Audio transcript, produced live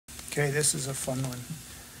Okay, this is a fun one.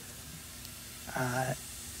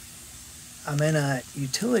 I'm in a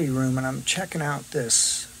utility room and I'm checking out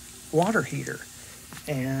this water heater,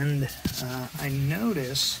 and I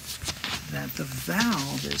notice that the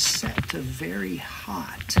valve is set to very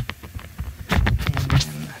hot.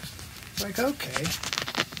 And it's like, okay,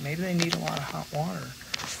 maybe they need a lot of hot water.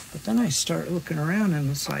 But then I start looking around and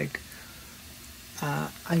it's like,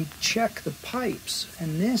 I check the pipes,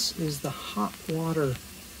 and this is the hot water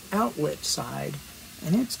outlet side,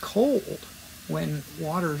 and it's cold when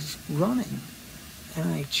water's running.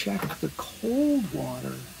 And I check the cold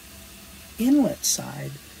water inlet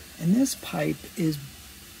side, and this pipe is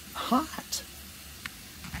hot.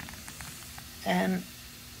 And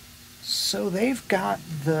so they've got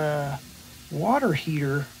the water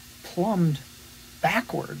heater plumbed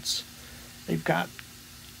backwards. They've got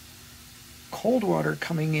cold water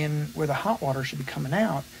coming in where the hot water should be coming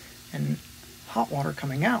out, and hot water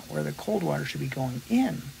coming out where the cold water should be going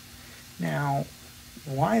in. Now,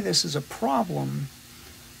 why this is a problem,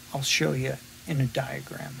 I'll show you in a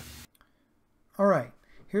diagram. Alright,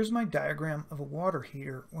 here's my diagram of a water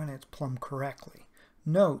heater when it's plumbed correctly.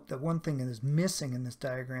 Note that one thing that is missing in this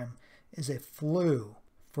diagram is a flue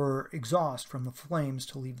for exhaust from the flames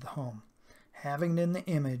to leave the home. Having it in the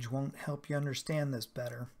image won't help you understand this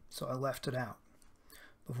better, so I left it out.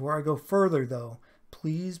 Before I go further though,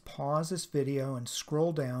 please pause this video and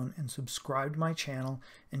scroll down and subscribe to my channel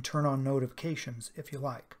and turn on notifications if you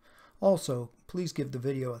like. Also, please give the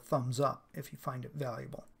video a thumbs up if you find it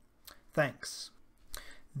valuable. Thanks.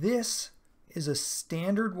 This is a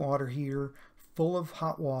standard water heater full of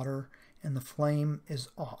hot water, and the flame is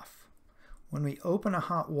off. When we open a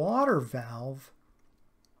hot water valve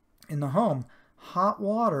in the home, hot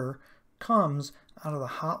water comes out of the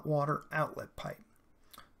hot water outlet pipe.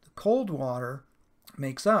 The cold water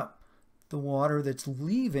makes up the water that's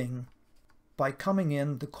leaving by coming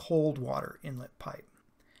in the cold water inlet pipe.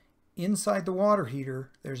 Inside the water heater,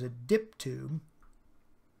 there's a dip tube,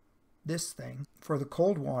 this thing, for the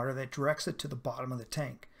cold water that directs it to the bottom of the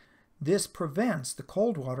tank. This prevents the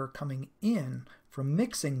cold water coming in from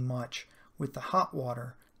mixing much with the hot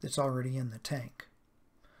water that's already in the tank.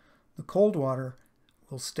 The cold water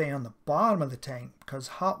will stay on the bottom of the tank because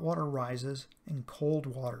hot water rises and cold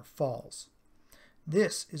water falls.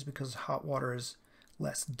 This is because hot water is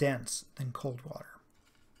less dense than cold water.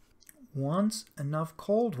 Once enough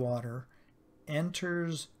cold water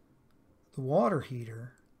enters the water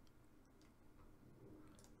heater,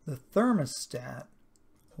 the thermostat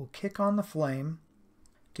will kick on the flame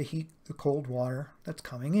to heat the cold water that's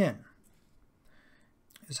coming in.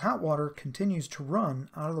 As hot water continues to run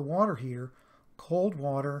out of the water heater, cold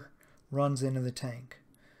water runs into the tank.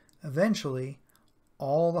 Eventually,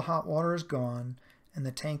 all the hot water is gone and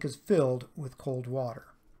the tank is filled with cold water.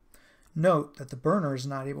 Note that the burner is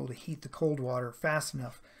not able to heat the cold water fast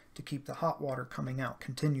enough to keep the hot water coming out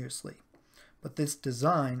continuously, but this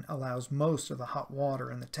design allows most of the hot water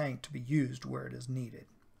in the tank to be used where it is needed.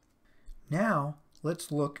 Now, let's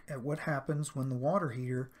look at what happens when the water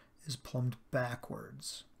heater is plumbed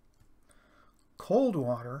backwards. Cold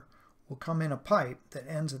water will come in a pipe that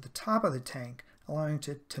ends at the top of the tank, allowing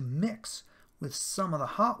it to mix with some of the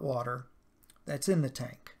hot water that's in the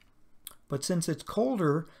tank. But since it's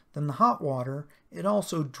colder than the hot water, it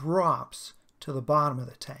also drops to the bottom of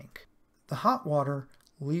the tank. The hot water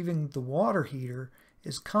leaving the water heater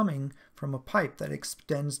is coming from a pipe that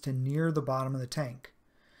extends to near the bottom of the tank.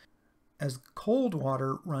 As cold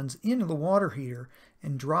water runs into the water heater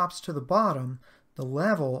and drops to the bottom, the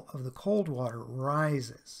level of the cold water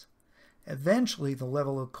rises. Eventually, the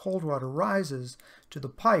level of cold water rises to the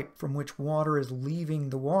pipe from which water is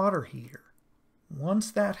leaving the water heater.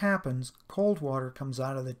 Once that happens, cold water comes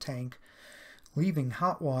out of the tank, leaving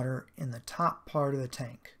hot water in the top part of the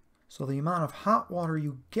tank. So the amount of hot water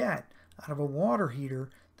you get out of a water heater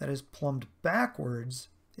that is plumbed backwards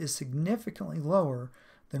is significantly lower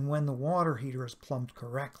than when the water heater is plumbed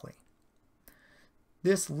correctly.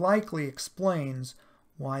 This likely explains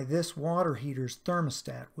why this water heater's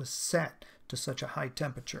thermostat was set to such a high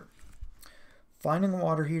temperature. Finding a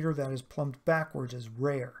water heater that is plumbed backwards is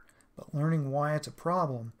rare, but learning why it's a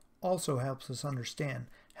problem also helps us understand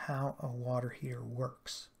how a water heater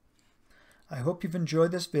works. I hope you've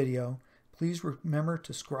enjoyed this video. Please remember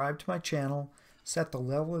to subscribe to my channel, set the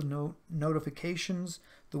level of notifications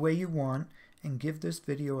the way you want, and give this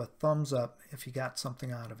video a thumbs up if you got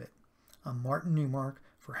something out of it. I'm Martin Newmark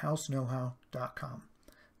for HouseKnowHow.com.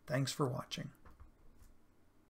 Thanks for watching.